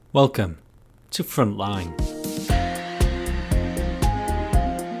Welcome to Frontline.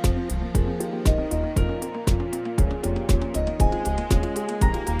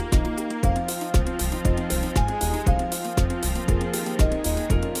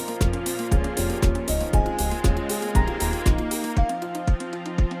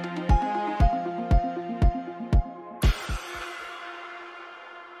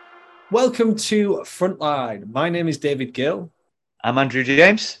 Welcome to Frontline. My name is David Gill. I'm Andrew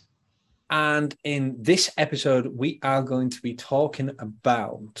James. And in this episode, we are going to be talking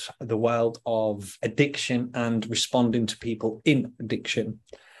about the world of addiction and responding to people in addiction.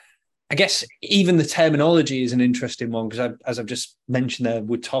 I guess even the terminology is an interesting one because, as I've just mentioned there,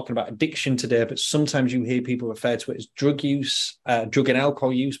 we're talking about addiction today, but sometimes you hear people refer to it as drug use, drug and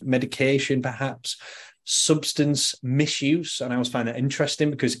alcohol use, medication perhaps, substance misuse. And I always find that interesting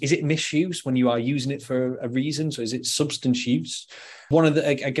because is it misuse when you are using it for a reason? So is it substance use? One of the,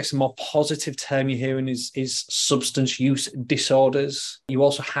 I guess, a more positive term you're hearing is substance use disorders. You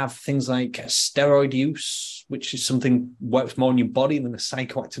also have things like steroid use, which is something works more on your body than a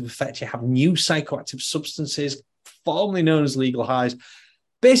psychoactive effect. You have new psychoactive substances, formerly known as legal highs.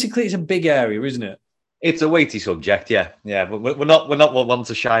 Basically, it's a big area, isn't it? It's a weighty subject, yeah. We're not one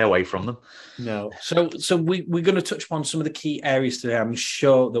to shy away from them. No. So we're going to touch upon some of the key areas today. I'm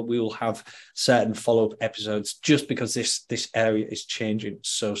sure that we will have certain follow-up episodes just because this area is changing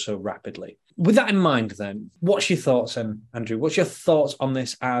so rapidly. With that in mind, then, what's your thoughts, Andrew? What's your thoughts on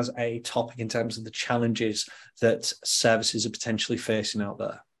this as a topic in terms of the challenges that services are potentially facing out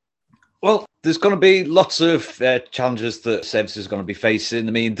there? Well, there's going to be lots of challenges that services are going to be facing.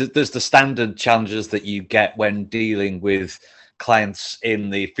 I mean, there's the standard challenges that you get when dealing with clients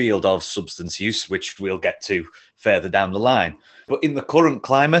in the field of substance use, which we'll get to further down the line. But in the current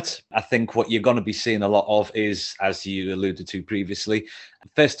climate, I think what you're going to be seeing a lot of is, as you alluded to previously,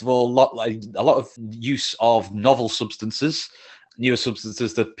 first of all, a lot of use of novel substances, newer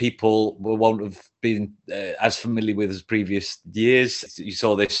substances that people won't have been as familiar with as previous years. You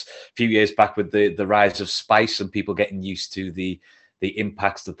saw this a few years back with the rise of spice and people getting used to the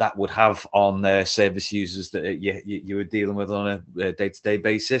impacts that would have on service users that you were dealing with on a day-to-day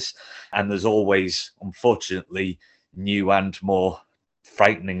basis. And there's always, unfortunately, new and more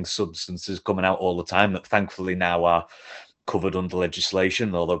frightening substances coming out all the time that thankfully now are covered under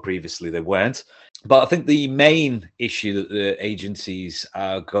legislation, although previously they weren't. But I think the main issue that the agencies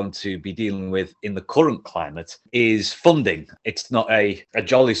are going to be dealing with in the current climate is funding. It's not a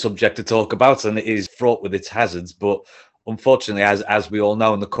jolly subject to talk about, and it is fraught with its hazards. But unfortunately, as we all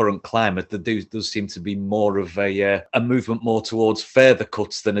know, in the current climate, there does seem to be more of a movement more towards further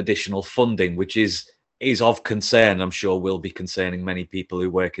cuts than additional funding, which is of concern. I'm sure will be concerning many people who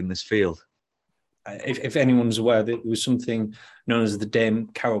work in this field. If anyone's aware, there was something known as the Dame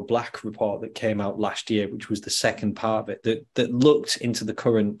Carol Black report that came out last year, which was the second part of it, that looked into the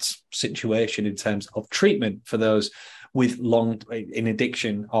current situation in terms of treatment for those with long in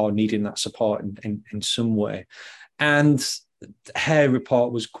addiction or needing that support in some way. And her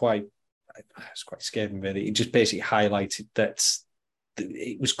report was quite scathing, really. It just basically highlighted that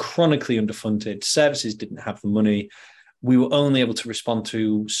it was chronically underfunded. Services didn't have the money. We were only able to respond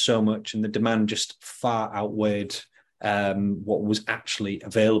to so much, and the demand just far outweighed what was actually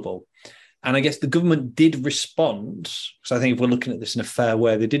available. And I guess the government did respond, because I think if we're looking at this in a fair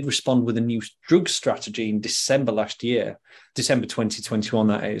way, they did respond with a new drug strategy in December last year, December 2021,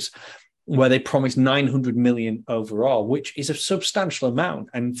 that is, where they promised 900 million overall, which is a substantial amount,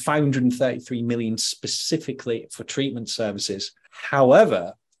 and 533 million specifically for treatment services.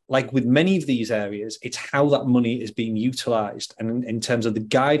 However, like with many of these areas, it's how that money is being utilised and in terms of the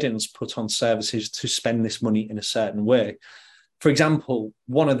guidance put on services to spend this money in a certain way. For example,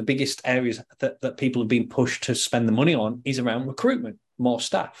 one of the biggest areas that people have been pushed to spend the money on is around recruitment, more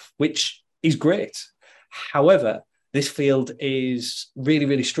staff, which is great. However, this field is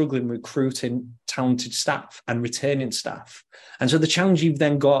really struggling recruiting talented staff and retaining staff. And so the challenge you've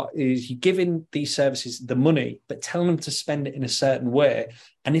then got is you're giving these services the money, but telling them to spend it in a certain way.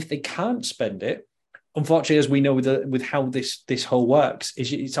 And if they can't spend it, unfortunately, as we know with how this whole works,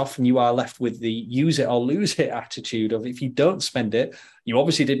 is it's often you are left with the use it or lose it attitude of if you don't spend it, you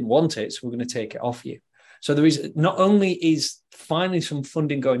obviously didn't want it, so we're going to take it off you. So there is not only is finally some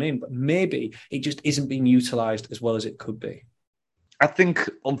funding going in, but maybe it just isn't being utilised as well as it could be. I think,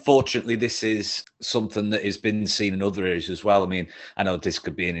 unfortunately, this is something that has been seen in other areas as well. I mean, I know this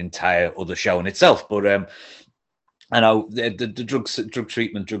could be an entire other show in itself, but I know the drug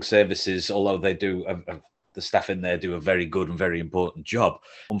treatment, drug services, although they do the staff in there do a very good and very important job.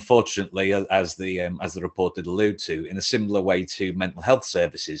 Unfortunately, as the report did allude to, in a similar way to mental health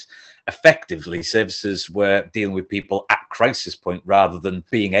services, effectively services were dealing with people at crisis point rather than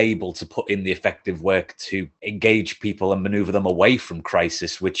being able to put in the effective work to engage people and maneuver them away from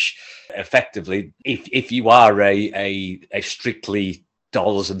crisis, which effectively, if you are a strictly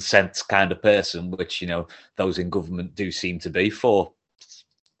dollars and cents kind of person, which those in government do seem to be for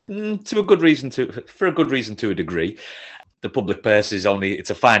a good reason to a degree. The public purse it's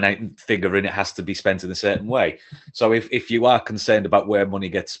a finite figure and it has to be spent in a certain way. So if you are concerned about where money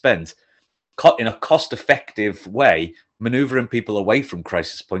gets spent in a cost-effective way, maneuvering people away from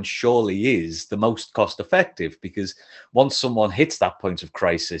crisis points surely is the most cost-effective, because once someone hits that point of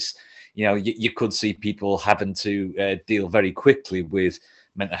crisis, you could see people having to deal very quickly with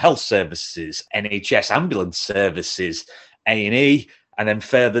mental health services, NHS ambulance services, A&E, and then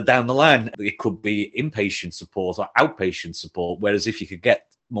further down the line, it could be inpatient support or outpatient support. Whereas if you could get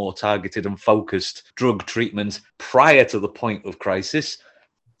more targeted and focused drug treatment prior to the point of crisis,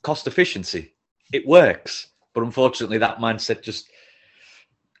 cost efficiency, it works. But unfortunately, that mindset just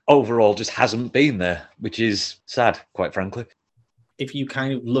overall just hasn't been there, which is sad, quite frankly. If you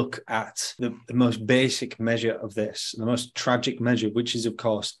kind of look at the most basic measure of this, the most tragic measure, which is, of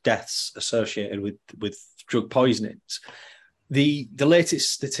course, deaths associated with drug poisonings, the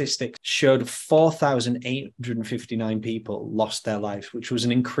latest statistics showed 4,859 people lost their lives, which was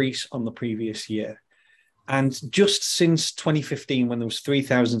an increase on the previous year. And just since 2015, when there was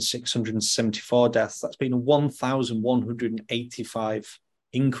 3,674 deaths, that's been a 1,185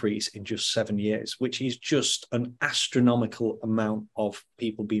 increase in just 7 years, which is just an astronomical amount of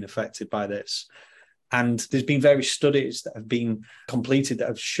people being affected by this. And there's been various studies that have been completed that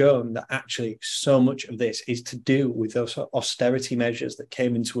have shown that actually so much of this is to do with those austerity measures that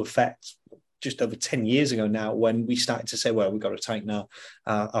came into effect just over 10 years ago now, when we started to say, well, we've got to tighten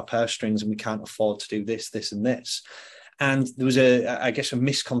our purse strings and we can't afford to do this, this and this. And there was a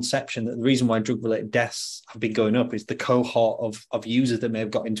misconception that the reason why drug-related deaths have been going up is the cohort of users that may have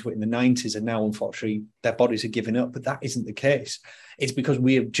got into it in the 90s and now, unfortunately, their bodies are giving up. But that isn't the case. It's because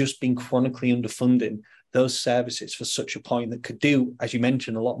we have just been chronically underfunding those services for such a point that could do, as you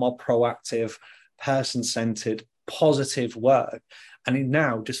mentioned, a lot more proactive, person-centered, positive work. And it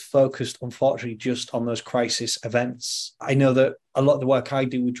now just focused, unfortunately, just on those crisis events. I know that a lot of the work I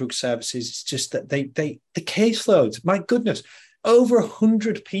do with drug services, it's just that the caseloads, my goodness, over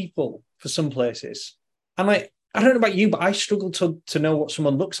 100 people for some places. And I don't know about you, but I struggle to know what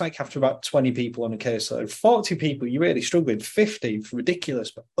someone looks like after about 20 people on a caseload. 40 people, you really struggle with. 50, ridiculous.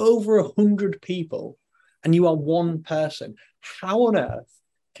 But over 100 people, and you are one person. How on earth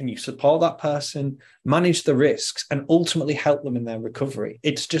can you support that person, manage the risks, and ultimately help them in their recovery?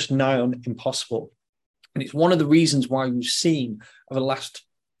 It's just nigh on impossible. And it's one of the reasons why we've seen over the last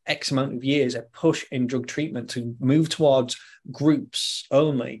X amount of years a push in drug treatment to move towards groups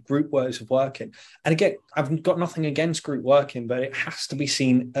only, group ways of working. And again, I've got nothing against group working, but it has to be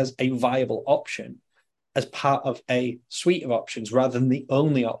seen as a viable option, as part of a suite of options rather than the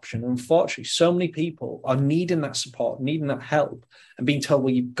only option. Unfortunately, so many people are needing that support, needing that help, and being told,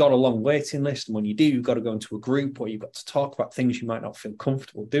 well, you've got a long waiting list, and when you do, you've got to go into a group, or you've got to talk about things you might not feel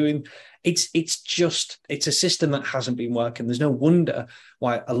comfortable doing. It's a system that hasn't been working. There's no wonder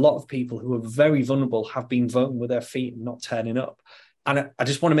why a lot of people who are very vulnerable have been voting with their feet and not turning up. And I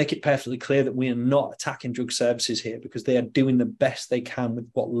just want to make it perfectly clear that we are not attacking drug services here, because they are doing the best they can with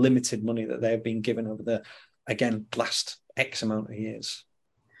what limited money that they have been given over the, again, last X amount of years.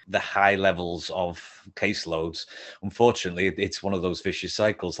 The high levels of caseloads, unfortunately, it's one of those vicious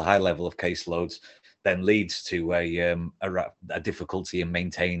cycles. The high level of caseloads then leads to a difficulty in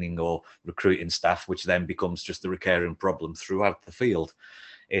maintaining or recruiting staff, which then becomes just a recurring problem throughout the field.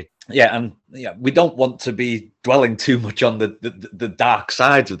 We don't want to be dwelling too much on the dark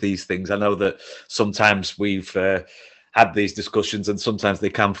sides of these things. I know that sometimes we've had these discussions, and sometimes they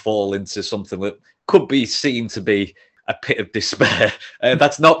can fall into something that could be seen to be a pit of despair.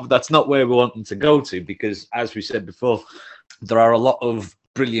 That's not where we want them to go to, because, as we said before, there are a lot of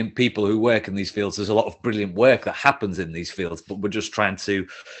brilliant people who work in these fields. There's a lot of brilliant work that happens in these fields, but we're just trying to,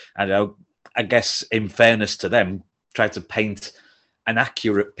 I guess, in fairness to them, try to paint an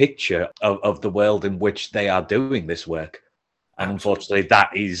accurate picture of the world in which they are doing this work. And unfortunately,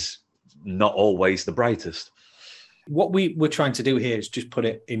 that is not always the brightest. What we're trying to do here is just put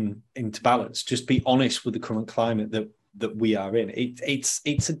it into balance, just be honest with the current climate that we are in. It's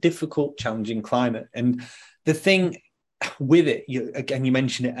a difficult, challenging climate. And the thing with it, you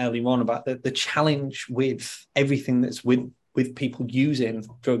mentioned it earlier on about the challenge with everything that's with people using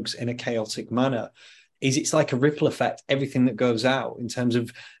drugs in a chaotic manner, is it's like a ripple effect, everything that goes out in terms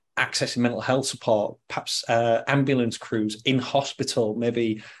of accessing mental health support, perhaps ambulance crews in hospital,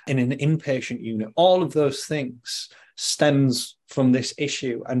 maybe in an inpatient unit, all of those things stems from this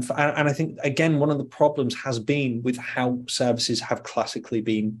issue. And I think, again, one of the problems has been with how services have classically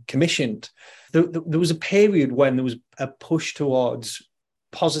been commissioned. There was a period when there was a push towards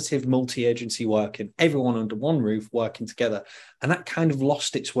positive multi-agency working, everyone under one roof working together. And that kind of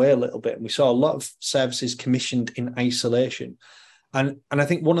lost its way a little bit. And we saw a lot of services commissioned in isolation. And I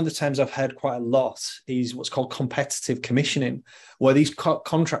think one of the terms I've heard quite a lot is what's called competitive commissioning, where these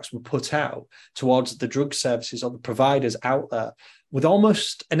contracts were put out towards the drug services or the providers out there with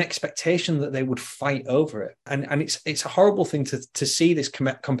almost an expectation that they would fight over it. And it's a horrible thing to see this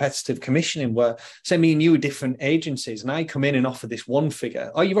competitive commissioning where, say, me and you are different agencies and I come in and offer this one figure.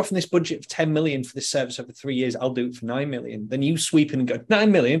 Oh, you're offering this budget of 10 million for this service over 3 years. I'll do it for 9 million. Then you sweep in and go,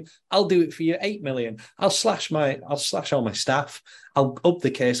 9 million, I'll do it for you 8 million. I'll slash all my staff. I'll up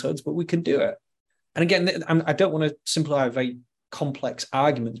the caseloads, but we can do it. And again, I don't want to simplify very complex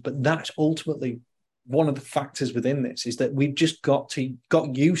arguments, but that's ultimately one of the factors within this, is that we've just got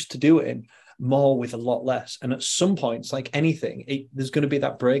used to doing more with a lot less. And at some points, like anything, there's going to be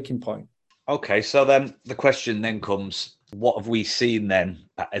that breaking point. Okay, so then the question then comes, what have we seen then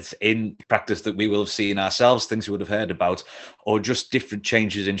as in practice that we will have seen ourselves, things we would have heard about, or just different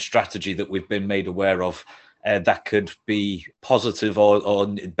changes in strategy that we've been made aware of that could be positive or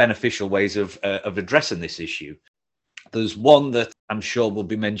beneficial ways of addressing this issue? There's one that I'm sure will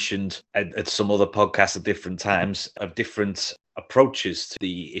be mentioned at some other podcasts at different times, of different approaches to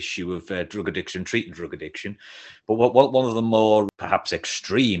the issue of drug addiction, treating drug addiction. But one of the more perhaps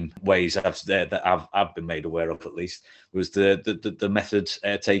extreme ways that I've been made aware of, at least, was the method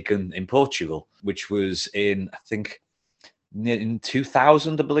taken in Portugal, which was in, I think, in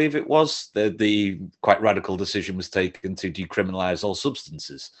 2000, I believe it was, the quite radical decision was taken to decriminalize all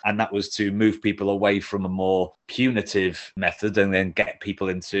substances. And that was to move people away from a more punitive method and then get people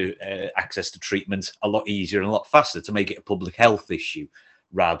into access to treatment a lot easier and a lot faster, to make it a public health issue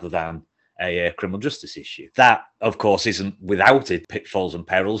rather than a criminal justice issue. That, of course, isn't without its pitfalls and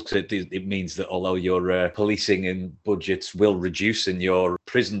perils, because it means that although your policing and budgets will reduce and your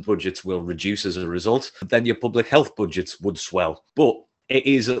prison budgets will reduce as a result, then your public health budgets would swell. But it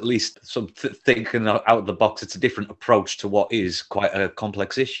is at least some thinking out of the box. It's a different approach to what is quite a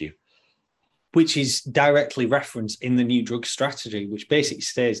complex issue, which is directly referenced in the new drug strategy, which basically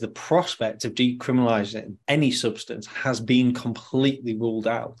states the prospect of decriminalising any substance has been completely ruled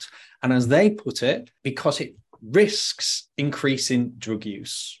out. And as they put it, because it risks increasing drug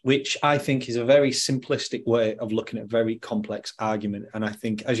use, which I think is a very simplistic way of looking at a very complex argument. And I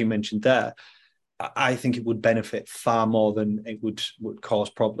think, as you mentioned there, I think it would benefit far more than it would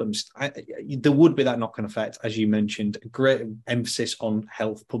cause problems. There would be that knock-on effect, as you mentioned, a great emphasis on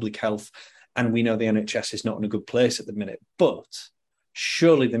health, public health. And we know the NHS is not in a good place at the minute, but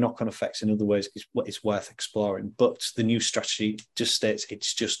surely the knock-on effects in other ways is what is worth exploring. But the new strategy just states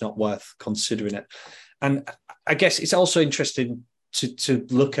it's just not worth considering it. And I guess it's also interesting to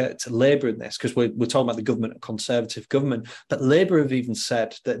look at Labour in this, because we're talking about the government, a Conservative government, but Labour have even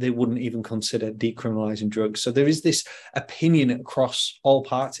said that they wouldn't even consider decriminalising drugs. So there is this opinion across all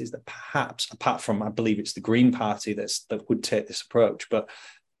parties that perhaps, apart from, I believe it's the Green Party that would take this approach, but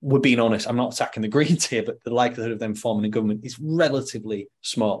we're being honest, I'm not attacking the Greens here, but the likelihood of them forming a government is relatively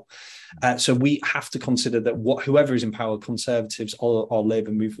small. So we have to consider that whoever is in power, Conservatives or Labour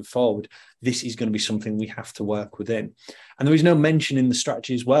moving forward, this is going to be something we have to work within. And there is no mention in the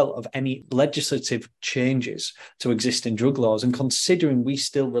strategy as well of any legislative changes to existing drug laws. And considering we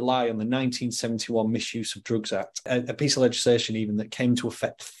still rely on the 1971 Misuse of Drugs Act, a piece of legislation even that came to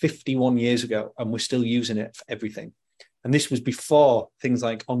effect 51 years ago, and we're still using it for everything. And this was before things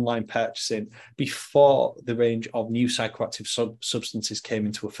like online purchasing, before the range of new psychoactive substances came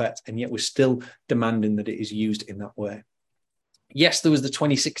into effect, and yet we're still demanding that it is used in that way. Yes, there was the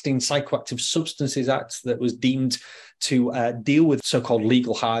 2016 Psychoactive Substances Act that was deemed to deal with so-called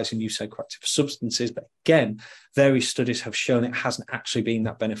legal highs in new psychoactive substances. But again, various studies have shown it hasn't actually been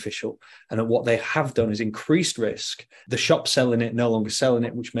that beneficial. And that what they have done is increased risk. The shop selling it, no longer selling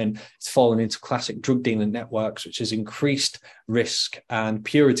it, which meant it's fallen into classic drug dealing networks, which has increased risk, and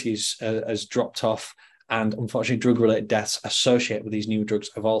purity has dropped off. And unfortunately, drug-related deaths associated with these new drugs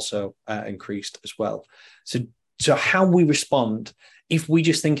have also increased as well. So how we respond, if we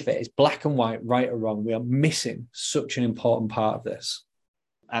just think of it as black and white, right or wrong, we are missing such an important part of this.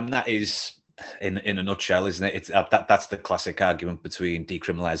 And that is, in a nutshell, isn't it? That's the classic argument between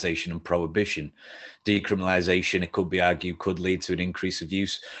decriminalisation and prohibition. Decriminalisation, it could be argued, could lead to an increase of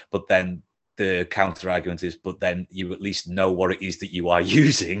use, but then the counter argument is, but then you at least know what it is that you are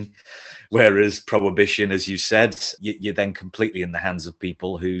using. Whereas prohibition, as you said, you're then completely in the hands of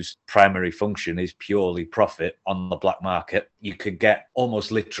people whose primary function is purely profit on the black market. You could get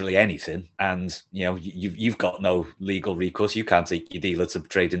almost literally anything, and you've got no legal recourse. You can't take your dealer to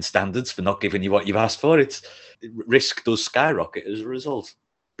trading standards for not giving you what you've asked for. Risk does skyrocket as a result.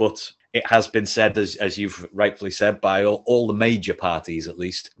 But it has been said, as you've rightfully said, by all the major parties at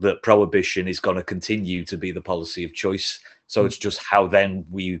least, that prohibition is going to continue to be the policy of choice. So it's just how then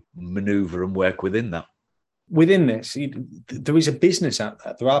we maneuver and work within that. Within this, there is a business out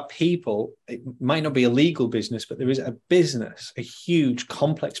there. There are people, it might not be a legal business, but there is a business, a huge,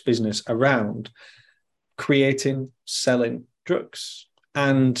 complex business around creating, selling drugs.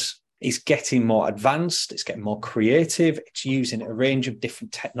 And it's getting more advanced, it's getting more creative, it's using a range of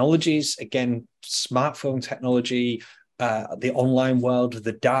different technologies, again, smartphone technology, the online world,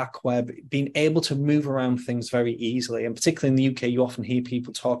 the dark web, being able to move around things very easily. And particularly in the UK, you often hear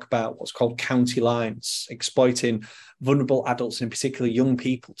people talk about what's called county lines, exploiting vulnerable adults, and in particular young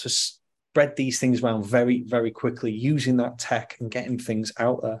people, to spread these things around very, very quickly, using that tech and getting things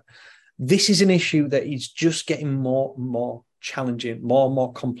out there. This is an issue that is just getting more and more challenging, more and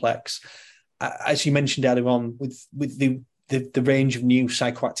more complex. As you mentioned earlier on, with the range of new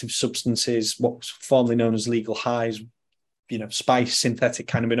psychoactive substances, what's formerly known as legal highs, spice, synthetic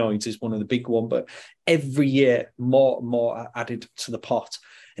cannabinoids is one of the big ones, but every year more and more are added to the pot.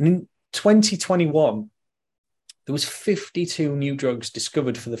 And in 2021, there was 52 new drugs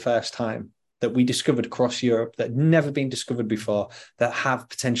discovered for the first time that we discovered across Europe that had never been discovered before, that have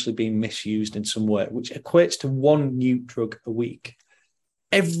potentially been misused in some way, which equates to one new drug a week.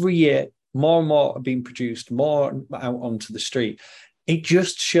 Every year, more and more are being produced, more out onto the street. It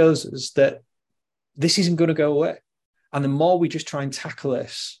just shows us that this isn't going to go away. And the more we just try and tackle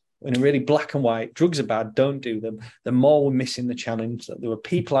this in a really black and white, drugs are bad, don't do them, the more we're missing the challenge that there are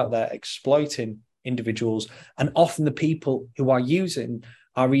people out there exploiting individuals. And often the people who are using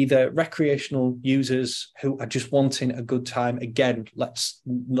are either recreational users who are just wanting a good time. Again, let's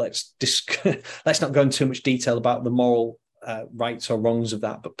not go into too much detail about the moral rights or wrongs of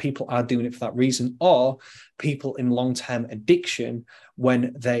that, but people are doing it for that reason, or people in long-term addiction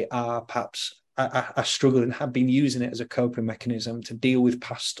when they are perhaps are struggling, have been using it as a coping mechanism to deal with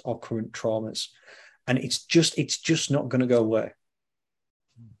past or current traumas. And it's just not going to go away.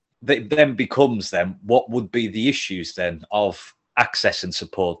 It then becomes what would be the issues then of access and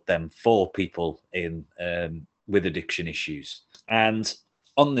support then for people in with addiction issues. And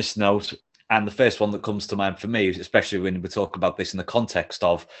on this note, and the first one that comes to mind for me, especially when we talk about this in the context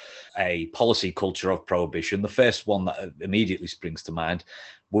of a policy culture of prohibition, the first one that immediately springs to mind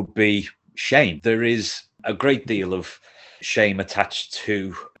would be shame. There is a great deal of shame attached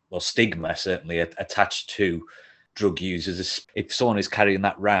to, or stigma certainly attached to, drug users. If someone is carrying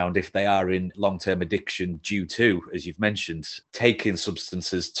that round, if they are in long-term addiction due to, as you've mentioned, taking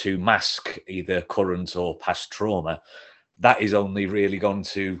substances to mask either current or past trauma, that is only really going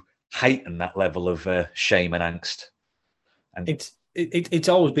to heighten that level of shame and angst. And it's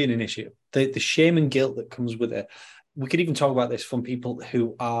always been an issue. The shame and guilt that comes with it. We could even talk about this from people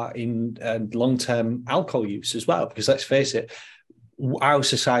who are in long-term alcohol use as well, because let's face it, our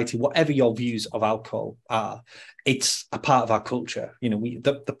society, whatever your views of alcohol are, it's a part of our culture.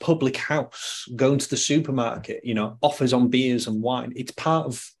 The public house, going to the supermarket, offers on beers and wine. It's part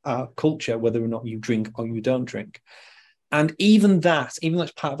of our culture, whether or not you drink or you don't drink. And even though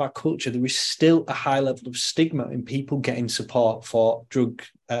it's part of our culture, there is still a high level of stigma in people getting support for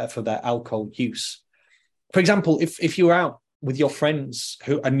for their alcohol use. For example, if you're out with your friends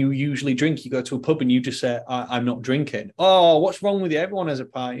and you usually drink, you go to a pub and you just say, I'm not drinking. Oh, what's wrong with you? Everyone has a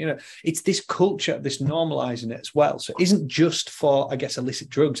pint. It's this culture, this normalizing it as well. So it isn't just for, I guess, illicit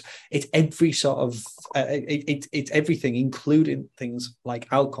drugs. It's every sort of, it's everything, including things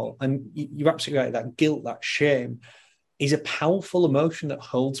like alcohol. And you're absolutely right, that guilt, that shame is a powerful emotion that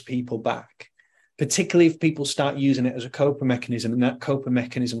holds people back, particularly if people start using it as a coping mechanism, and that coping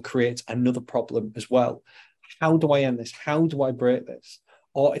mechanism creates another problem as well. How do I end this? How do I break this?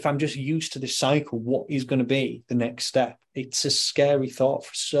 Or if I'm just used to this cycle, what is going to be the next step? It's a scary thought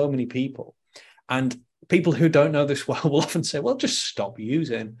for so many people. And people who don't know this well will often say, well, just stop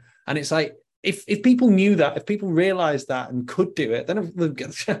using. And it's like, if people knew that, if people realized that and could do it, then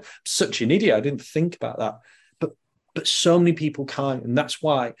I'm such an idiot. I didn't think about that. But so many people can't. And that's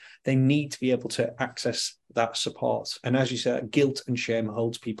why they need to be able to access that support. And as you said, guilt and shame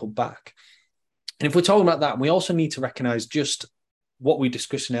holds people back. And if we're talking about that, we also need to recognize just what we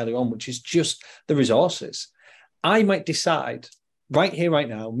discussed earlier on, which is just the resources. I might decide right here, right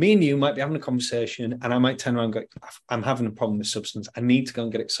now, me and you might be having a conversation and I might turn around and go, I'm having a problem with substance. I need to go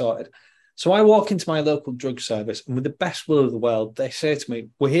and get it sorted. So I walk into my local drug service and with the best will of the world, they say to me,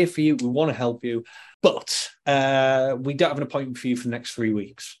 we're here for you. We want to help you, but we don't have an appointment for you for the next 3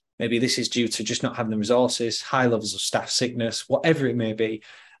 weeks. Maybe this is due to just not having the resources, high levels of staff sickness, whatever it may be.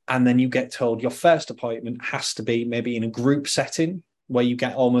 And then you get told your first appointment has to be maybe in a group setting where you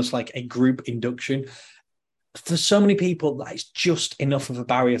get almost like a group induction. For so many people, that is just enough of a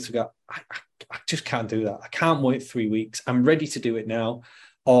barrier to go, I just can't do that. I can't wait 3 weeks. I'm ready to do it now.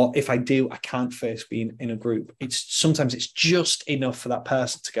 Or if I do, I can't face being in a group. Sometimes it's just enough for that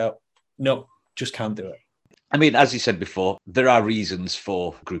person to go, no, just can't do it. I mean, as you said before, there are reasons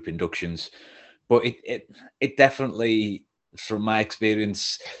for group inductions, but it definitely, from my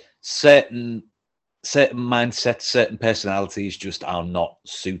experience, certain mindsets, certain personalities just are not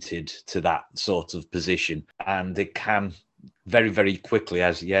suited to that sort of position, and it can very, very quickly,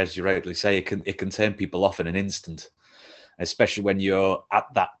 as you rightly say, it can turn people off in an instant, especially when you're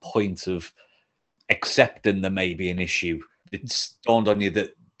at that point of accepting there may be an issue. It's dawned on you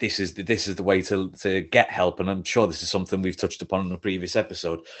that this is the way to get help, and I'm sure this is something we've touched upon in a previous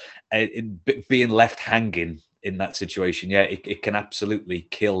episode. Being left hanging in that situation, it can absolutely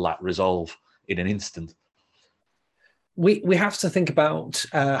kill that resolve in an instant. We have to think about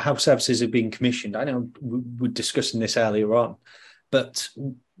how services are being commissioned. I know we were discussing this earlier on, but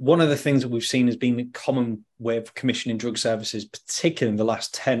one of the things that we've seen has been a common way of commissioning drug services, particularly in the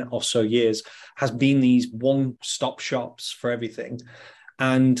last 10 or so years, has been these one-stop shops for everything.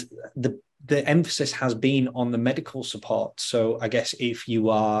 And the emphasis has been on the medical support. So I guess if you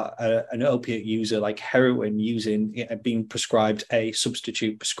are an opiate user like heroin, being prescribed a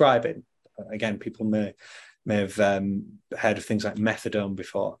substitute prescribing, again, people may have heard of things like methadone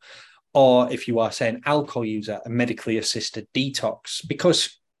before, or if you are, say, an alcohol user, a medically assisted detox,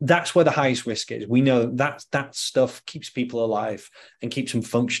 because that's where the highest risk is. We know that stuff keeps people alive and keeps them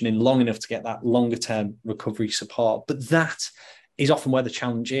functioning long enough to get that longer term recovery support. But that is often where the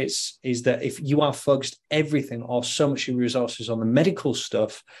challenge is that if you are focused everything or so much of your resources on the medical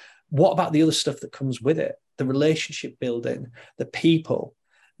stuff, what about the other stuff that comes with it? The relationship building, the people,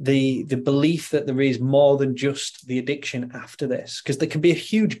 the belief that there is more than just the addiction after this, because there can be a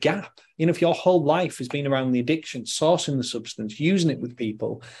huge gap. If your whole life has been around the addiction, sourcing the substance, using it with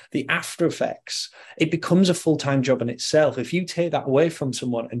people, the after effects, it becomes a full-time job in itself. If you take that away from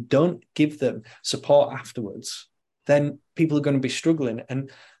someone and don't give them support afterwards, then people are going to be struggling. And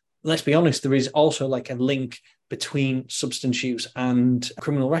let's be honest, there is also like a link between substance use and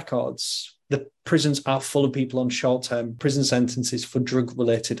criminal records. The prisons are full of people on short-term prison sentences for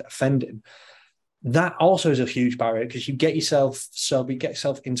drug-related offending. That also is a huge barrier because you get yourself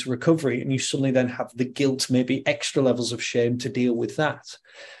into recovery and you suddenly then have the guilt, maybe extra levels of shame to deal with that.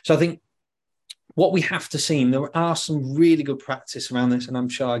 So I think what we have to see, and there are some really good practice around this, and I'm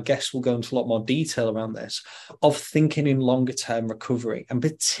sure our guests will go into a lot more detail around this, of thinking in longer term recovery. And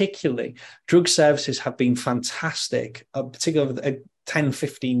particularly, drug services have been fantastic, particularly over 10,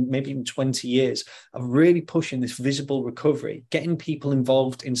 15, maybe even 20 years of really pushing this visible recovery, getting people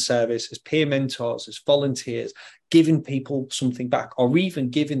involved in service as peer mentors, as volunteers, giving people something back, or even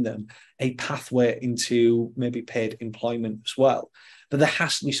giving them a pathway into maybe paid employment as well. But there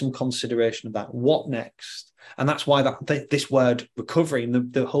has to be some consideration of that. What next? And that's why this word recovery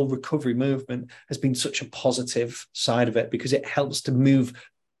and the whole recovery movement has been such a positive side of it, because it helps to move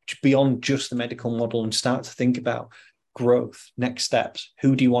beyond just the medical model and start to think about growth, next steps.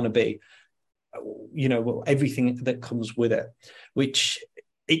 Who do you want to be? Everything that comes with it, which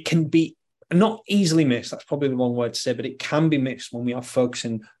it can be not easily missed. That's probably the wrong word to say, but it can be missed when we are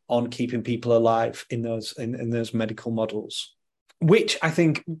focusing on keeping people alive in those medical models. Which I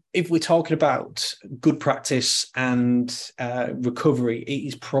think, if we're talking about good practice and recovery, it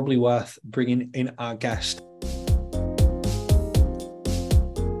is probably worth bringing in our guest.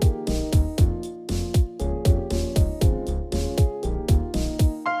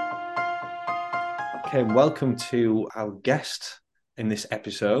 Okay, welcome to our guest in this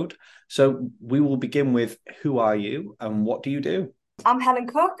episode. So we will begin with, who are you and what do you do? I'm Helen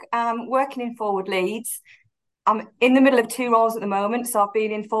Cook. I'm working in Forward Leeds. I'm in the middle of two roles at the moment. So I've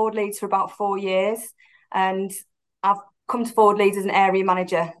been in Forward Leeds for about 4 years, and I've come to Forward Leeds as an area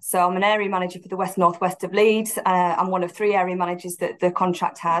manager. So I'm an area manager for the West Northwest of Leeds. I'm one of 3 area managers that the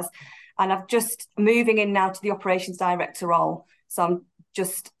contract has. And I'm just moving in now to the operations director role. So I'm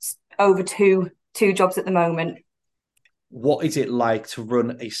just over two jobs at the moment. What is it like to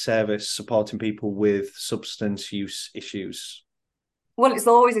run a service supporting people with substance use issues? Well, it's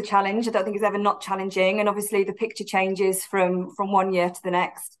always a challenge. I don't think it's ever not challenging. And obviously the picture changes from one year to the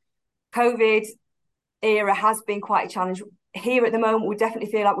next. COVID era has been quite a challenge. Here at the moment, we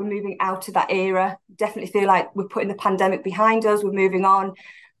definitely feel like we're moving out of that era. Definitely feel like we're putting the pandemic behind us. We're moving on.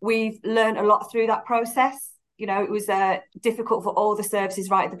 We've learned a lot through that process. You know, it was difficult for all the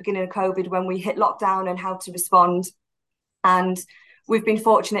services right at the beginning of COVID when we hit lockdown and how to respond. And we've been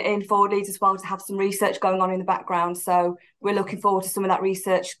fortunate in Forward Leads as well to have some research going on in the background. So we're looking forward to some of that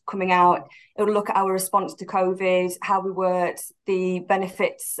research coming out. It'll look at our response to COVID, how we worked, the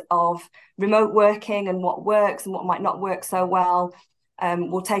benefits of remote working and what works and what might not work so well.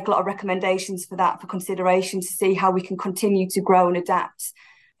 We'll take a lot of recommendations for that for consideration to see how we can continue to grow and adapt.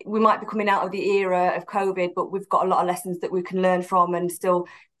 We might be coming out of the era of COVID, but we've got a lot of lessons that we can learn from and still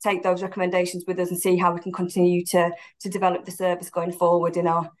take those recommendations with us and see how we can continue to develop the service going forward in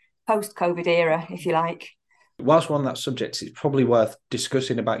our post-COVID era, if you like. Whilst we're on that subject, it's probably worth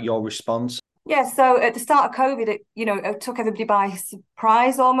discussing about your response. Yeah, so at the start of COVID, it took everybody by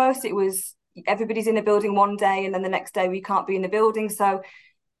surprise almost. It was everybody's in the building one day and then the next day we can't be in the building. So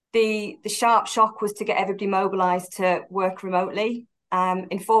the sharp shock was to get everybody mobilised to work remotely.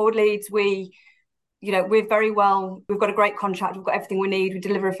 In Forward Leads, we're very well, we've got a great contract, we've got everything we need, we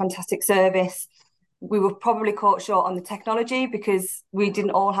deliver a fantastic service. We were probably caught short on the technology because we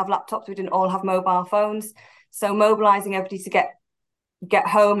didn't all have laptops, we didn't all have mobile phones. So mobilising everybody to get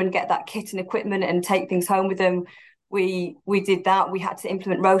home and get that kit and equipment and take things home with them, we did that. We had to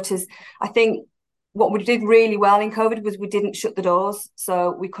implement rotas. I think what we did really well in COVID was we didn't shut the doors.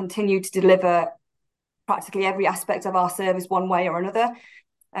 So we continued to deliver practically every aspect of our service one way or another.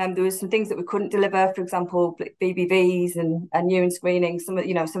 There was some things that we couldn't deliver, for example, BBVs and urine screening, some of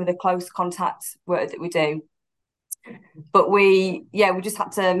the close contact work that we do. But we just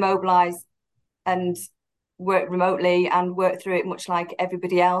had to mobilise and work remotely and work through it much like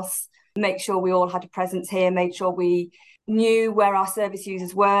everybody else. Make sure we all had a presence here, made sure we knew where our service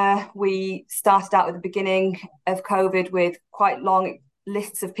users were. We started out at the beginning of COVID with quite long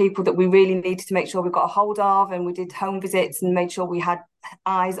lists of people that we really needed to make sure we got a hold of, and we did home visits and made sure we had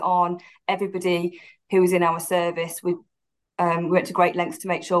eyes on everybody who was in our service. We went to great lengths to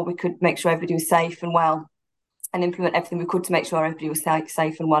make sure we could make sure everybody was safe and well, and implement everything we could to make sure everybody was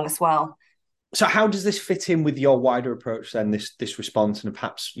safe and well as well. So how does this fit in with your wider approach then, this response and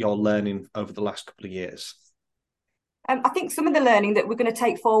perhaps your learning over the last couple of years? I think some of the learning that we're going to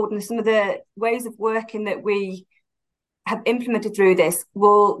take forward and some of the ways of working that we have implemented through this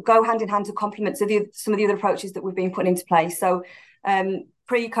will go hand in hand to complement some of the other approaches that we've been putting into place. So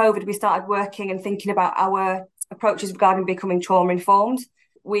pre-COVID, we started working and thinking about our approaches regarding becoming trauma-informed.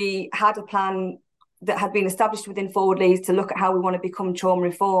 We had a plan that had been established within Forward Leads to look at how we want to become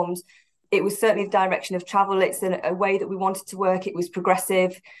trauma-informed. It was certainly the direction of travel. It's a way that we wanted to work. It was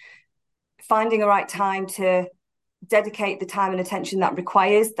progressive. Finding a right time to dedicate the time and attention that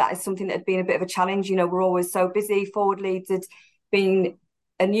requires, that is something that had been a bit of a challenge. We're always so busy. Forward Leads had been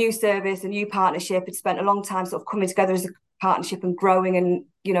a new service, a new partnership. It spent a long time sort of coming together as a partnership and growing and,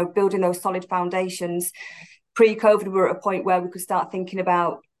 building those solid foundations. Pre-COVID, we were at a point where we could start thinking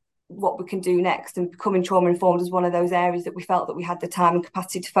about what we can do next, and becoming trauma-informed is one of those areas that we felt that we had the time and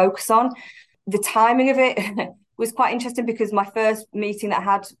capacity to focus on. The timing of it was quite interesting because my first meeting that I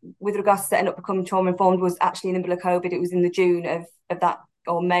had with regards to setting up Becoming Trauma-Informed was actually in the middle of COVID. It was in the June of that,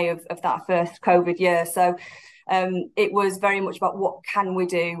 or May of that first COVID year. So it was very much about what can we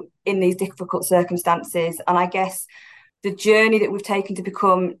do in these difficult circumstances. And I guess the journey that we've taken to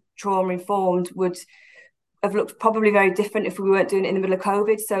become trauma-informed would have looked probably very different if we weren't doing it in the middle of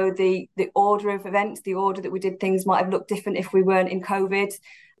COVID. So the order of events, the order that we did things might have looked different if we weren't in COVID.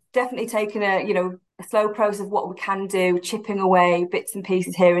 Definitely taken a slow process of what we can do, chipping away bits and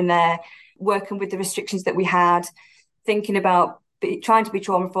pieces here and there, working with the restrictions that we had, thinking about trying to be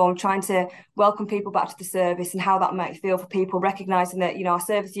trauma-informed, trying to welcome people back to the service and how that might feel for people, recognising that, our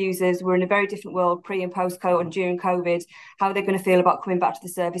service users were in a very different world pre and post-COVID and during COVID. How are they going to feel about coming back to the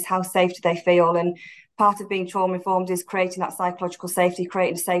service? How safe do they feel? And part of being trauma-informed is creating that psychological safety,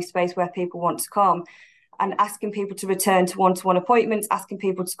 creating a safe space where people want to come, and asking people to return to one-to-one appointments, asking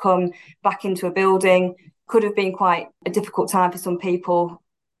people to come back into a building. Could have been quite a difficult time for some people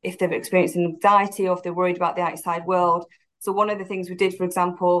if they've experienced anxiety or if they're worried about the outside world. So one of the things we did, for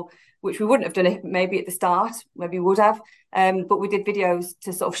example, which we wouldn't have done it maybe at the start, maybe we would have, but we did videos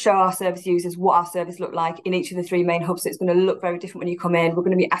to sort of show our service users what our service looked like in each of the three main hubs. So it's going to look very different when you come in. We're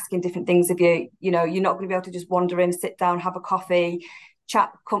going to be asking different things of you. You're not going to be able to just wander in, sit down, have a coffee,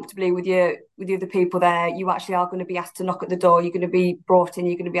 chat comfortably with the other people there. You actually are going to be asked to knock at the door. You're going to be brought in.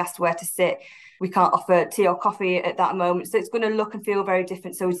 You're going to be asked where to sit. we can't offer tea or coffee at that moment. So it's going to look and feel very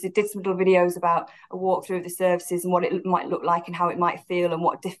different. So we did some little videos about a walkthrough of the services and what it might look like and how it might feel and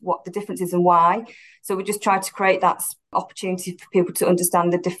what the difference is and why. So we just tried to create that opportunity for people to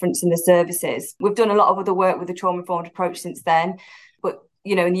understand the difference in the services. We've done a lot of other work with the trauma-informed approach since then. But,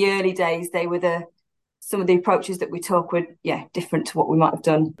 you know, in the early days, they were some of the approaches that we took were, different to what we might have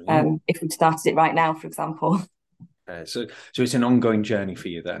done if we'd started it right now, for example. So it's an ongoing journey for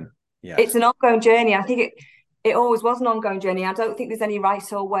you then? Yes. It's an ongoing journey. I think it always was an ongoing journey. I don't think there's any right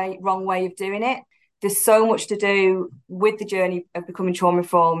or wrong way of doing it. There's so much to do with the journey of becoming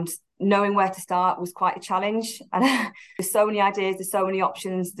trauma-informed. Knowing where to start was quite a challenge. And there's so many ideas, there's so many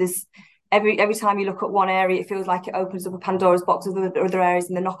options. There's every time you look at one area, it feels like it opens up a Pandora's box of other areas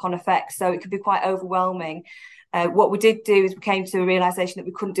and the knock-on effects. So it could be quite overwhelming. What we did do is we came to a realisation that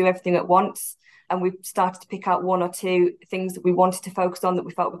we couldn't do everything at once. And we started to pick out one or two things that we wanted to focus on, that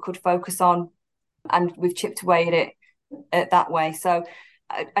we felt we could focus on. And we've chipped away at it that way. So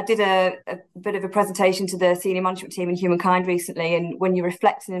I did a bit of a presentation to the senior management team in Humankind recently. And when you're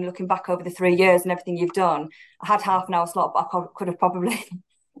reflecting and looking back over the 3 years and everything you've done, I had half an hour slot, but I could have probably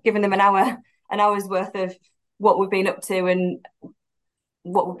given them an hour's worth of what we've been up to and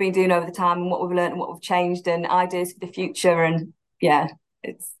what we've been doing over the time and what we've learned and what we've changed and ideas for the future. And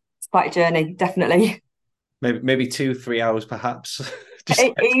it's quite a journey, definitely. Maybe 2-3 hours, perhaps.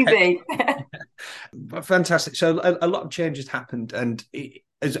 Easy. Fantastic. So a lot of changes happened, and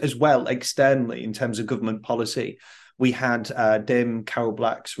as well externally in terms of government policy, we had Dame Carol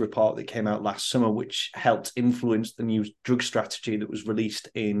Black's report that came out last summer, which helped influence the new drug strategy that was released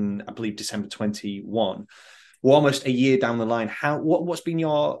in, I believe, December 21. We're almost a year down the line. What's been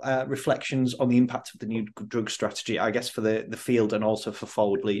your reflections on the impact of the new drug strategy, I guess, for the field and also for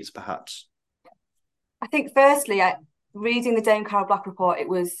Forward Leads, perhaps? I think firstly, reading the Dame Carol Black report, it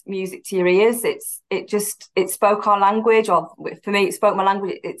was music to your ears. It spoke our language, or for me, it spoke my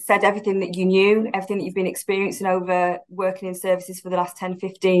language. It said everything that you knew, everything that you've been experiencing over working in services for the last 10,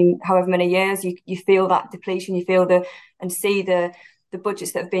 15, however many years. You feel that depletion, you feel and see the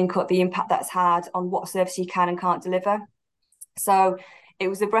budgets that have been cut, the impact that's had on what service you can and can't deliver. So it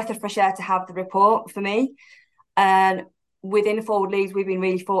was a breath of fresh air to have the report for me. And within Forward Leads, we've been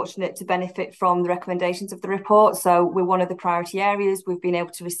really fortunate to benefit from the recommendations of the report. So we're one of the priority areas. We've been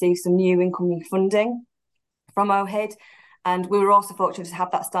able to receive some new incoming funding from OHID. And we were also fortunate to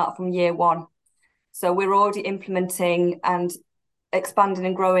have that start from year one. So we're already implementing and expanding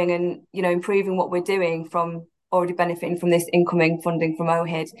and growing and, improving what we're doing from already benefiting from this incoming funding from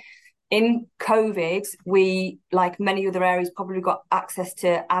OHID. In COVID, we, like many other areas, probably got access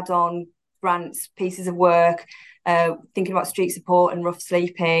to add-on grants, pieces of work, thinking about street support and rough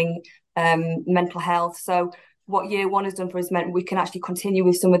sleeping, mental health. So what year one has done for us meant we can actually continue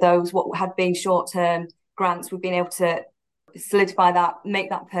with some of those, what had been short-term grants. We've been able to solidify that,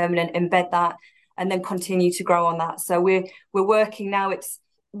 make that permanent, embed that, and then continue to grow on that. So we're working now. It's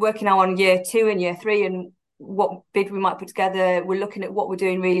working now on year 2 and year 3 and what bid we might put together. We're looking at what we're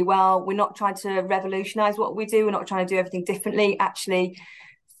doing really well. We're not trying to revolutionise what we do. We're not trying to do everything differently. Actually,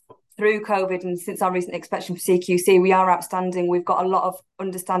 through COVID and since our recent inspection for CQC, we are outstanding. We've got a lot of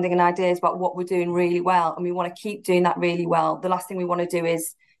understanding and ideas about what we're doing really well, and we want to keep doing that really well. The last thing we want to do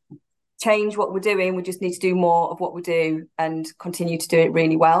is change what we're doing. We just need to do more of what we do and continue to do it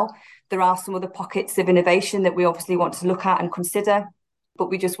really well. There are some other pockets of innovation that we obviously want to look at and consider, but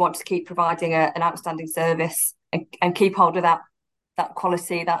we just want to keep providing an outstanding service and keep hold of that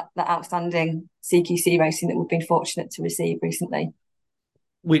quality, that outstanding CQC rating that we've been fortunate to receive recently.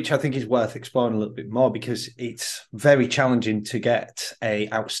 Which I think is worth exploring a little bit more, because it's very challenging to get a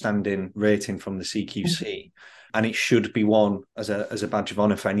outstanding rating from the CQC, and it should be one as a badge of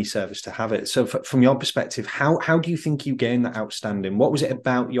honour for any service to have it. So from your perspective, how do you think you gained that outstanding? What was it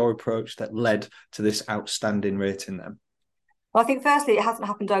about your approach that led to this outstanding rating then? Well, I think firstly, it hasn't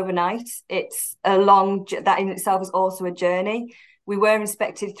happened overnight. It's that in itself is also a journey. We were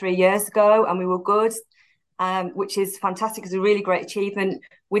inspected 3 years ago and we were good. Which is fantastic. It's a really great achievement.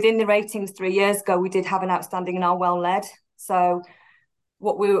 Within the ratings 3 years ago, we did have an outstanding and are well led. So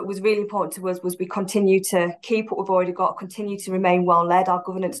what was really important to us was we continue to keep what we've already got, continue to remain well led. Our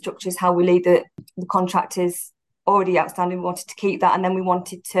governance structures, how we lead the contract is already outstanding. We wanted to keep that. And then we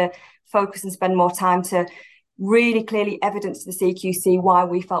wanted to focus and spend more time to really clearly evidence to the CQC why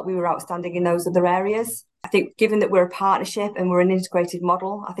we felt we were outstanding in those other areas. I think given that we're a partnership and we're an integrated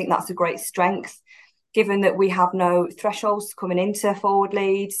model, I think that's a great strength. Given that we have no thresholds coming into Forward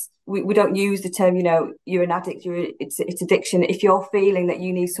Leads, we don't use the term, you're an addict, it's addiction. If you're feeling that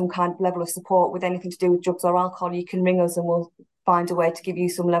you need some kind of level of support with anything to do with drugs or alcohol, you can ring us and we'll find a way to give you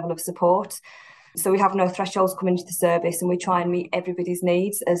some level of support. So we have no thresholds coming into the service, and we try and meet everybody's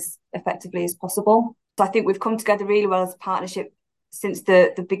needs as effectively as possible. So I think we've come together really well as a partnership since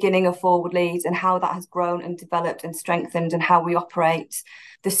the beginning of Forward Leads, and how that has grown and developed and strengthened, and how we operate.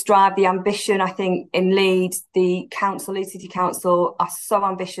 The strive, the ambition, I think in Leeds, the council, Leeds City Council, are so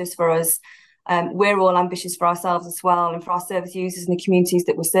ambitious for us. We're all ambitious for ourselves as well, and for our service users and the communities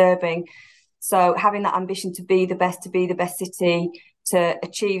that we're serving. So having that ambition to be the best city, to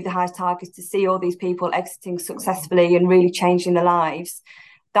achieve the highest targets, to see all these people exiting successfully and really changing their lives,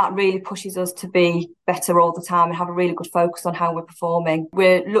 that really pushes us to be better all the time and have a really good focus on how we're performing.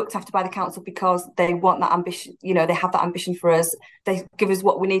 We're looked after by the council because they want that ambition, you know, they have that ambition for us. They give us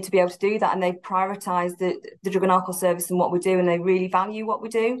what we need to be able to do that, and they prioritise the drug and alcohol service and what we do, and they really value what we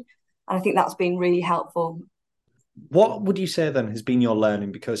do. And I think that's been really helpful. What would you say then has been your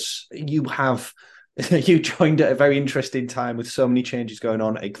learning? Because you have you joined at a very interesting time with so many changes going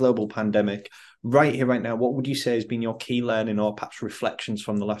on, a global pandemic. Right here, right now, what would you say has been your key learning or perhaps reflections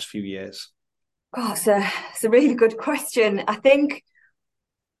from the last few years? God, it's a really good question. I think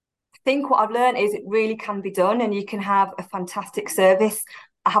what I've learned is it really can be done, and you can have a fantastic service.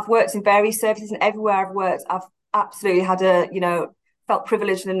 I have worked in various services, and everywhere I've worked, I've absolutely had felt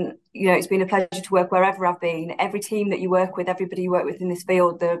privileged, and it's been a pleasure to work wherever I've been. Every team that you work with, everybody you work with in this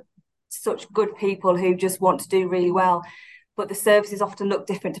field, they're such good people who just want to do really well. But the services often look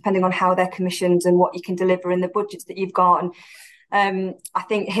different depending on how they're commissioned and what you can deliver in the budgets that you've got. And I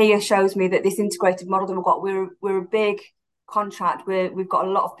think here shows me that this integrated model that we've got, we're a big contract. We've got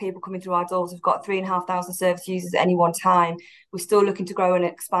a lot of people coming through our doors. We've got 3,500 service users at any one time. We're still looking to grow and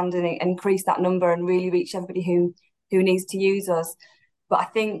expand and increase that number and really reach everybody who needs to use us. But I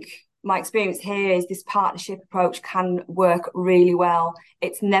think my experience here is this partnership approach can work really well.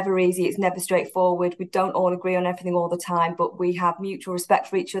 It's never easy. It's never straightforward. We don't all agree on everything all the time, but we have mutual respect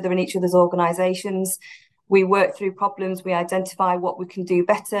for each other and each other's organisations. We work through problems. We identify what we can do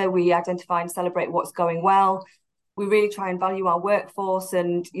better. We identify and celebrate what's going well. We really try and value our workforce.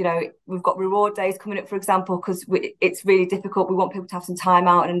 And, we've got reward days coming up, for example, because it's really difficult. We want people to have some time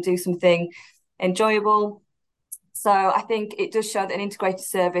out and do something enjoyable. So I think it does show that an integrated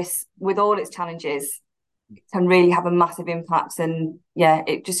service, with all its challenges, can really have a massive impact. And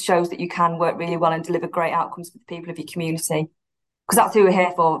it just shows that you can work really well and deliver great outcomes for the people of your community. Because that's who we're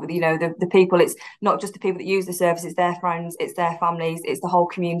here for. The people, it's not just the people that use the service, it's their friends, it's their families, it's the whole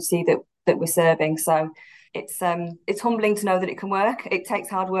community that we're serving. So it's humbling to know that it can work. It takes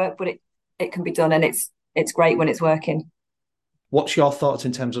hard work, but it can be done, and it's great when it's working. What's your thoughts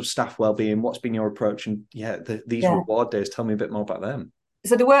in terms of staff wellbeing? What's been your approach? And these reward days, tell me a bit more about them.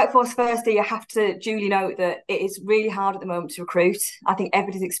 So the workforce, firstly, I have to duly note that it is really hard at the moment to recruit. I think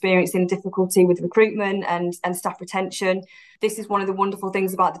everybody's experiencing difficulty with recruitment and staff retention. This is one of the wonderful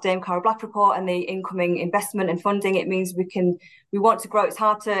things about the Dame Carol Black report and the incoming investment and funding. It means we want to grow. It's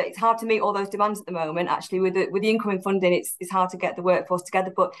hard to meet all those demands at the moment. Actually, with the incoming funding, it's hard to get the workforce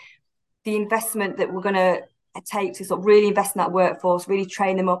together. But the investment that we're going to take to sort of really invest in that workforce, really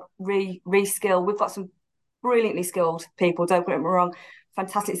train them up, reskill. We've got some brilliantly skilled people, don't get me wrong,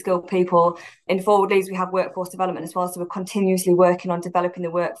 fantastic skilled people. In Forward Leads, we have workforce development as well. So we're continuously working on developing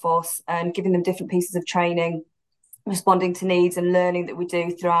the workforce and giving them different pieces of training, responding to needs and learning that we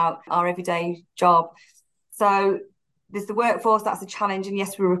do throughout our everyday job. So there's the workforce, that's a challenge. And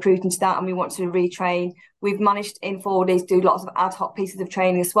yes, we're recruiting to that and we want to retrain. We've managed in Forward Leads to do lots of ad hoc pieces of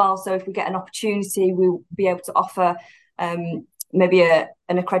training as well. So if we get an opportunity, we'll be able to offer maybe an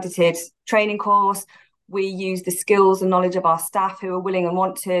accredited training course. We use the skills and knowledge of our staff who are willing and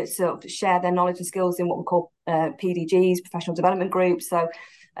want to sort of share their knowledge and skills in what we call PDGs, professional development groups. So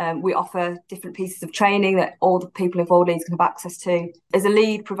we offer different pieces of training that all the people in Forward Leads can have access to. As a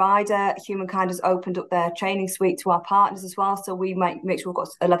lead provider, Humankind has opened up their training suite to our partners as well. So we make sure we've got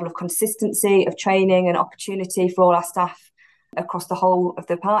a level of consistency of training and opportunity for all our staff across the whole of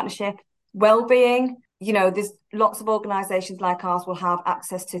the partnership. Wellbeing, there's lots of organisations like ours will have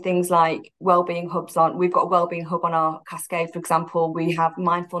access to things like wellbeing hubs we've got a wellbeing hub on our Cascade, for example. We have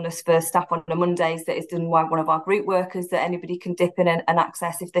mindfulness for staff on the Mondays that is done by one of our group workers that anybody can dip in and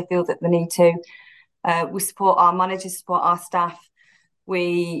access if they feel that they need to. We support our managers, support our staff.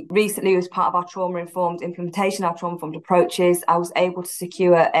 We recently, as part of our trauma-informed implementation, our trauma-informed approaches, I was able to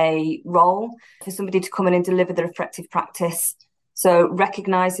secure a role for somebody to come in and deliver the reflective practice. So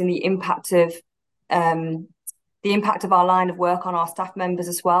recognising the impact of our line of work on our staff members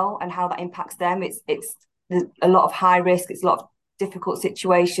as well, and how that impacts them. It's a lot of high risk. It's a lot of difficult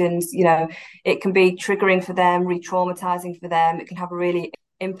situations. It can be triggering for them, re-traumatizing for them. It can have a really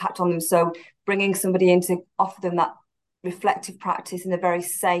impact on them. So bringing somebody in to offer them that reflective practice in a very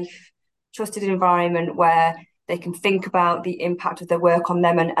safe trusted environment where they can think about the impact of their work on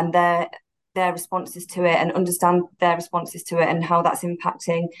them and their responses to it, and understand their responses to it and how that's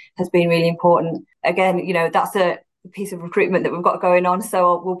impacting, has been really important. Again, you know, that's a piece of recruitment that we've got going on,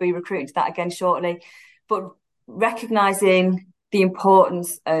 so we'll be recruiting to that again shortly. But recognising the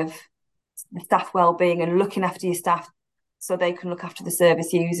importance of the staff wellbeing and looking after your staff so they can look after the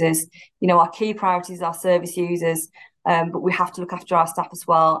service users. You know, our key priorities are service users, but we have to look after our staff as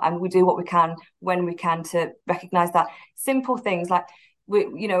well, and we do what we can when we can to recognise that. Simple things like,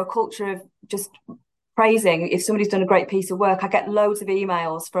 a culture of just praising. If somebody's done a great piece of work, I get loads of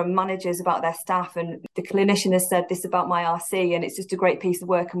emails from managers about their staff, and the clinician has said this about my RC, and it's just a great piece of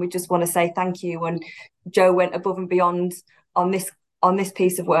work, and we just want to say thank you. And Joe went above and beyond on this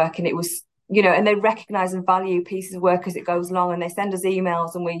piece of work, and it was, and they recognise and value pieces of work as it goes along, and they send us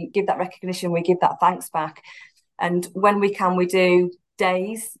emails, and we give that recognition, we give that thanks back. And when we can, we do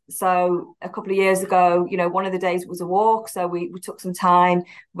days. So a couple of years ago, one of the days was a walk. So we took some time,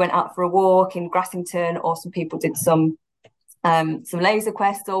 went out for a walk in Grassington, or some people did some laser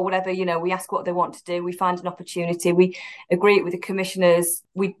quests or whatever. We ask what they want to do. We find an opportunity. We agree it with the commissioners.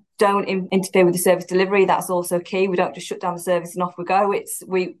 We don't interfere with the service delivery. That's also key. We don't just shut down the service and off we go.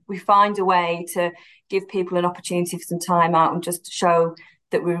 We find a way to give people an opportunity for some time out and just show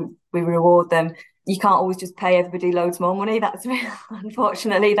that we reward them. You can't always just pay everybody loads more money. That's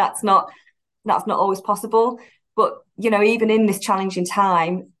unfortunately that's not always possible. But even in this challenging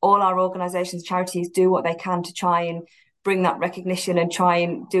time, all our organisations, charities, do what they can to try and bring that recognition and try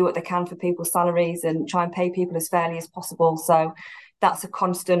and do what they can for people's salaries and try and pay people as fairly as possible. So that's a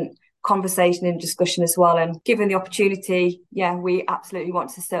constant conversation and discussion as well. And given the opportunity, we absolutely want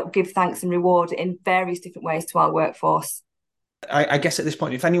to give thanks and reward in various different ways to our workforce. I guess at this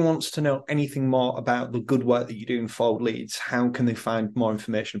point, if anyone wants to know anything more about the good work that you do in Forward Leads, how can they find more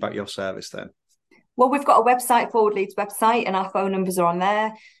information about your service then? Well, we've got a website, Forward Leads website, and our phone numbers are on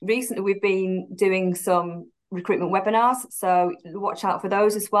there. Recently, we've been doing some recruitment webinars, so watch out for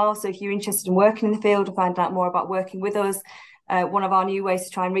those as well. So if you're interested in working in the field and find out more about working with us, one of our new ways to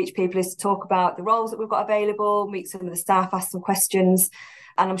try and reach people is to talk about the roles that we've got available, meet some of the staff, ask some questions.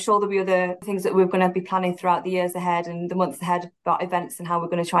 And I'm sure there'll be other things that we're going to be planning throughout the years ahead and the months ahead about events and how we're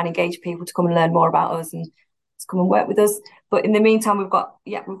going to try and engage people to come and learn more about us and to come and work with us. But in the meantime, we've got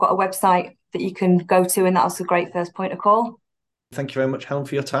a website that you can go to, and that's a great first point of call. Thank you very much, Helen,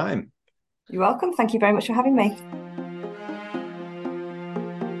 for your time. You're welcome. Thank you very much for having me.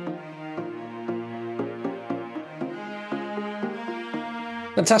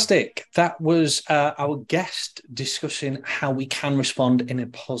 Fantastic. That was our guest discussing how we can respond in a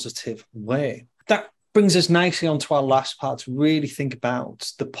positive way. That brings us nicely onto our last part to really think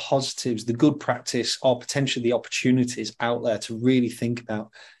about the positives, the good practice, or potentially the opportunities out there to really think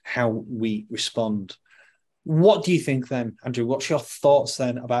about how we respond. What do you think then, Andrew? What's your thoughts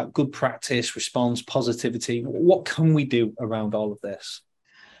then about good practice, response, positivity? What can we do around all of this?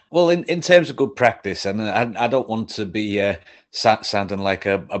 Well, in terms of good practice, and I don't want to be sounding like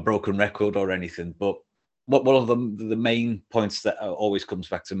a broken record or anything, but one of the main points that always comes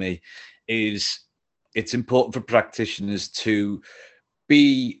back to me is it's important for practitioners to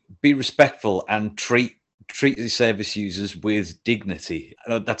be respectful and treat the service users with dignity. I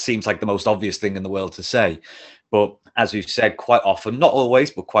know that seems like the most obvious thing in the world to say, but as we've said, quite often, not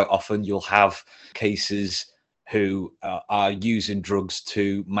always, but quite often, you'll have cases who are using drugs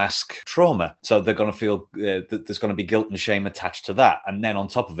to mask trauma. So they're going to feel that there's going to be guilt and shame attached to that. And then on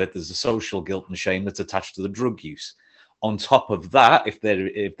top of it, there's the social guilt and shame that's attached to the drug use. On top of that, if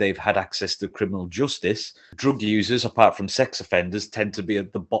they've had access to criminal justice, drug users, apart from sex offenders, tend to be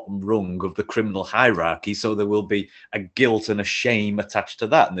at the bottom rung of the criminal hierarchy. So there will be a guilt and a shame attached to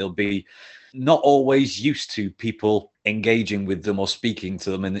that. And they'll be not always used to people engaging with them or speaking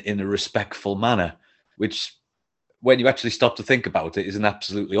to them in a respectful manner, which, when you actually stop to think about it, is an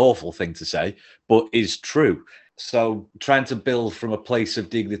absolutely awful thing to say, but is true. So trying to build from a place of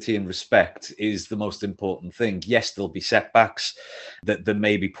dignity and respect is the most important thing. Yes, there'll be setbacks, that there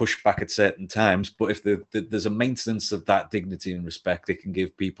may be pushback at certain times, but if there's a maintenance of that dignity and respect, it can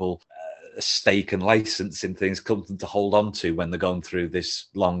give people a stake and license in things, something to hold on to when they're going through this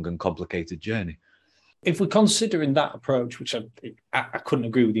long and complicated journey. If we're considering that approach, which I couldn't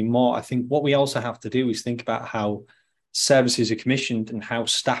agree with you more, I think what we also have to do is think about how services are commissioned and how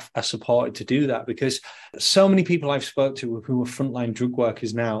staff are supported to do that, because so many people I've spoke to who are frontline drug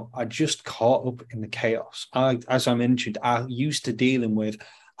workers now are just caught up in the chaos. As I mentioned, I'm used to dealing with,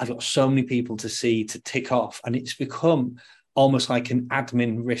 I've got so many people to see, to tick off, and it's become almost like an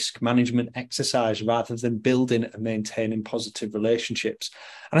admin risk management exercise rather than building and maintaining positive relationships.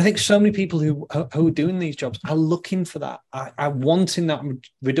 And I think so many people who are doing these jobs are looking for that, are wanting that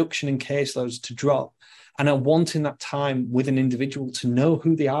reduction in caseloads to drop, and are wanting that time with an individual to know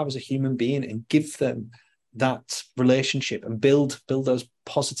who they are as a human being and give them that relationship and build those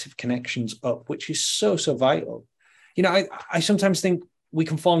positive connections up, which is so vital. You know, I sometimes think we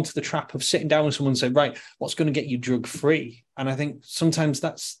can fall into the trap of sitting down with someone and say, right, what's going to get you drug free? And I think sometimes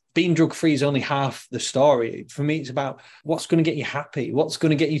that's being drug free is only half the story. For me, it's about what's going to get you happy, what's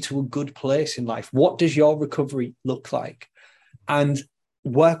going to get you to a good place in life. What does your recovery look like? And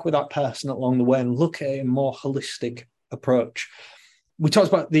work with that person along the way and look at a more holistic approach. We talked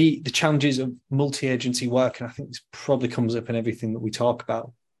about the challenges of multi-agency work, and I think this probably comes up in everything that we talk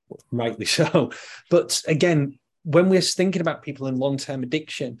about, rightly so. But again, when we're thinking about people in long-term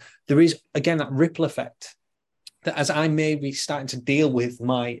addiction, there is, again, that ripple effect that as I may be starting to deal with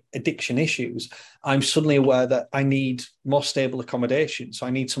my addiction issues, I'm suddenly aware that I need more stable accommodation. So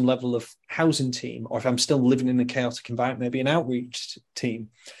I need some level of housing team, or if I'm still living in a chaotic environment, maybe an outreach team.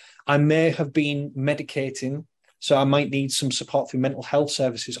 I may have been medicating, so I might need some support through mental health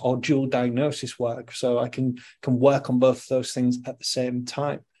services or dual diagnosis work, so I can work on both of those things at the same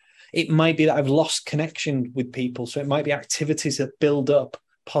time. It might be that I've lost connection with people. So it might be activities that build up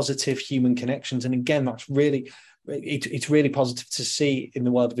positive human connections. And again, that's really, it's really positive to see in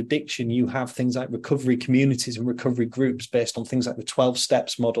the world of addiction. You have things like recovery communities and recovery groups based on things like the 12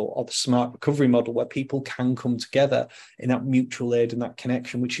 steps model or the smart recovery model, where people can come together in that mutual aid and that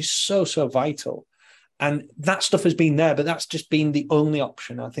connection, which is so vital. And that stuff has been there, but that's just been the only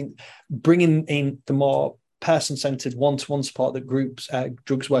option. I think bringing in the more person-centered one-to-one support that groups,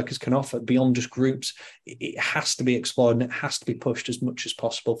 drugs workers can offer beyond just groups, it has to be explored and it has to be pushed as much as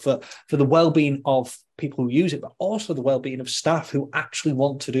possible for the well-being of people who use it, but also the well-being of staff who actually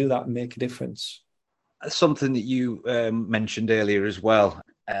want to do that and make a difference. Something that you mentioned earlier as well,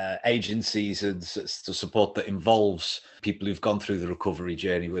 agencies and the support that involves people who've gone through the recovery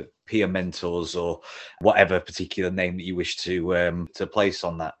journey with peer mentors or whatever particular name that you wish to place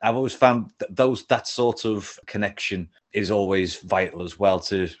on that. I've always found that sort of connection is always vital as well,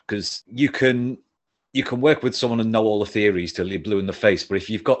 because you can work with someone and know all the theories till you're blue in the face, but if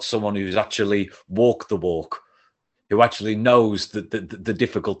you've got someone who's actually walked the walk, who actually knows the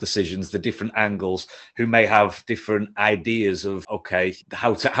difficult decisions, the different angles, who may have different ideas of, okay,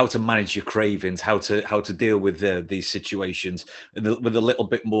 how to manage your cravings, how to deal with these situations with a little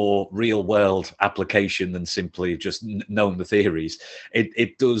bit more real world application than simply just knowing the theories. It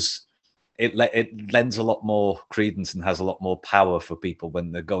lends a lot more credence and has a lot more power for people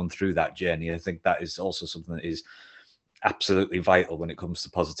when they're going through that journey. I think that is also something that is absolutely vital when it comes to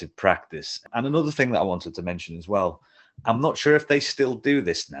positive practice. And another thing that I wanted to mention as well, I'm not sure if they still do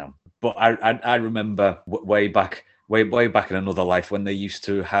this now, but I remember way back in another life when they used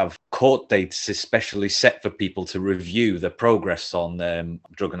to have court dates especially set for people to review the progress on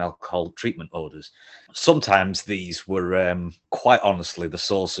drug and alcohol treatment orders. Sometimes these were quite honestly the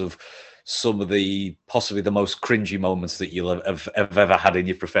source of some of the possibly the most cringy moments that you'll have ever had in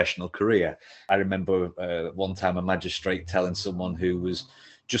your professional career. I remember one time a magistrate telling someone who was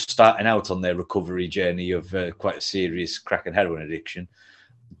just starting out on their recovery journey of quite a serious crack and heroin addiction,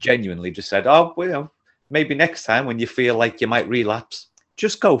 genuinely just said, oh, well, maybe next time when you feel like you might relapse,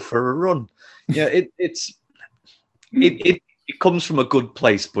 just go for a run. Yeah, it comes from a good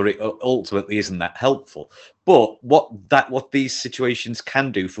place, but it ultimately isn't that helpful. But what these situations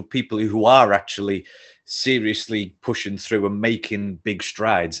can do for people who are actually seriously pushing through and making big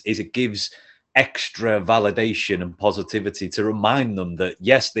strides is it gives extra validation and positivity to remind them that,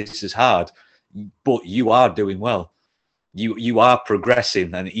 yes, this is hard, but you are doing well. You are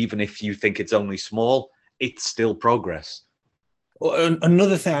progressing. And even if you think it's only small, it's still progress. Well,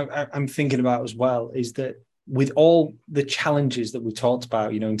 another thing I'm thinking about as well is that with all the challenges that we talked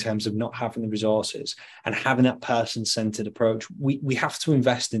about, in terms of not having the resources and having that person-centered approach, we have to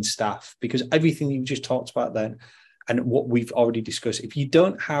invest in staff, because everything that you just talked about then and what we've already discussed, if you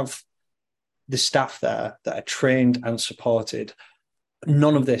don't have the staff there that are trained and supported,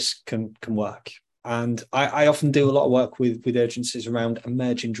 none of this can work. And I often do a lot of work with agencies around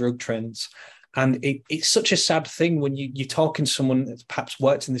emerging drug trends. And it's such a sad thing when you're talking to someone that's perhaps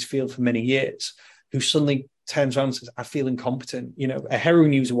worked in this field for many years, who suddenly turns around and says, I feel incompetent. A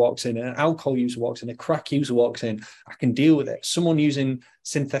heroin user walks in, an alcohol user walks in, a crack user walks in, I can deal with it. Someone using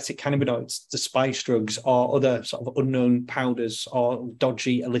synthetic cannabinoids, the spice drugs, or other sort of unknown powders or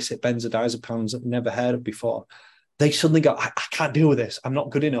dodgy illicit benzodiazepines that I've never heard of before, they suddenly go, I can't deal with this. I'm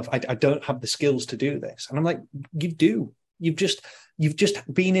not good enough. I don't have the skills to do this. And I'm like, you do. You've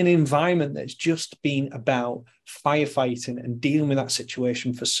just been in an environment that's just been about firefighting and dealing with that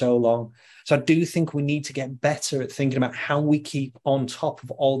situation for so long. So I do think we need to get better at thinking about how we keep on top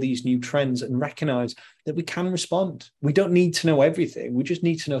of all these new trends and recognize that we can respond. We don't need to know everything. We just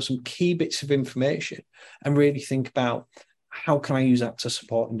need to know some key bits of information and really think about how can I use that to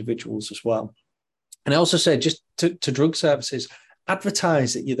support individuals as well. And I also said, just to drug services,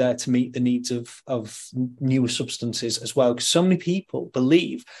 advertise that you're there to meet the needs of newer substances as well. Because so many people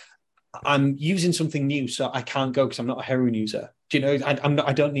believe I'm using something new, so I can't go because I'm not a heroin user. Do you know,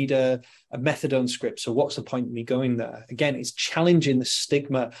 I don't need a methadone script. So what's the point of me going there? Again, it's challenging the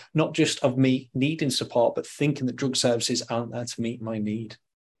stigma, not just of me needing support, but thinking that drug services aren't there to meet my need.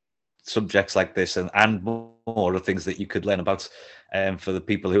 Subjects like this and more are things that you could learn about for the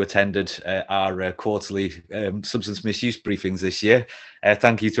people who attended our quarterly substance misuse briefings this year.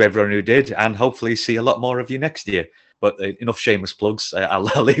 Thank you to everyone who did, and hopefully see a lot more of you next year. But enough shameless plugs. I'll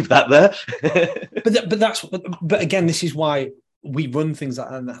leave that there. but again, this is why we run things like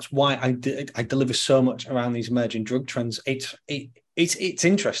that, and that's why I deliver so much around these emerging drug trends. It's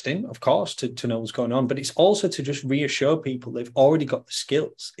interesting, of course, to know what's going on, but it's also to just reassure people they've already got the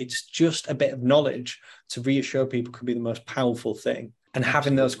skills. It's just a bit of knowledge to reassure people can be the most powerful thing. And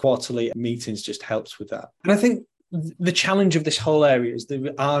having those quarterly meetings just helps with that. And I think the challenge of this whole area is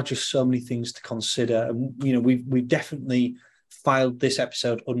there are just so many things to consider. And, you know, we've definitely filed this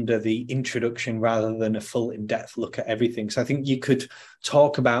episode under the introduction rather than a full in-depth look at everything. So I think you could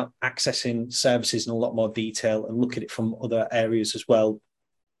talk about accessing services in a lot more detail and look at it from other areas as well.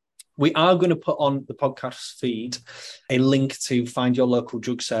 We are going to put on the podcast feed a link to find your local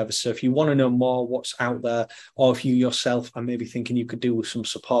drug service. So if you want to know more what's out there, or if you yourself are maybe thinking you could do with some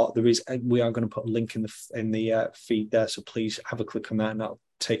support, we are going to put a link in the feed there. So please have a click on that and that'll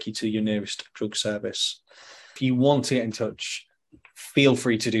take you to your nearest drug service. If you want to get in touch, feel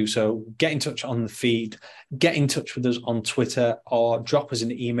free to do so. Get in touch on the feed, get in touch with us on Twitter, or drop us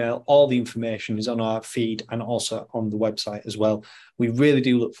an email. All the information is on our feed and also on the website as well. We really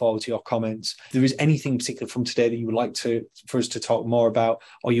do look forward to your comments. If there is anything particular from today that you would like for us to talk more about,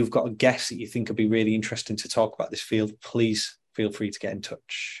 or you've got a guest that you think would be really interesting to talk about this field, please feel free to get in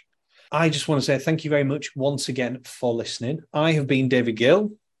touch. I just want to say thank you very much once again for listening. I have been David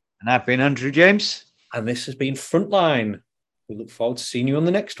Gill. And I've been Andrew James. And this has been Frontline. We look forward to seeing you on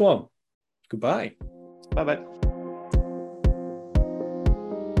the next one. Goodbye. Bye-bye.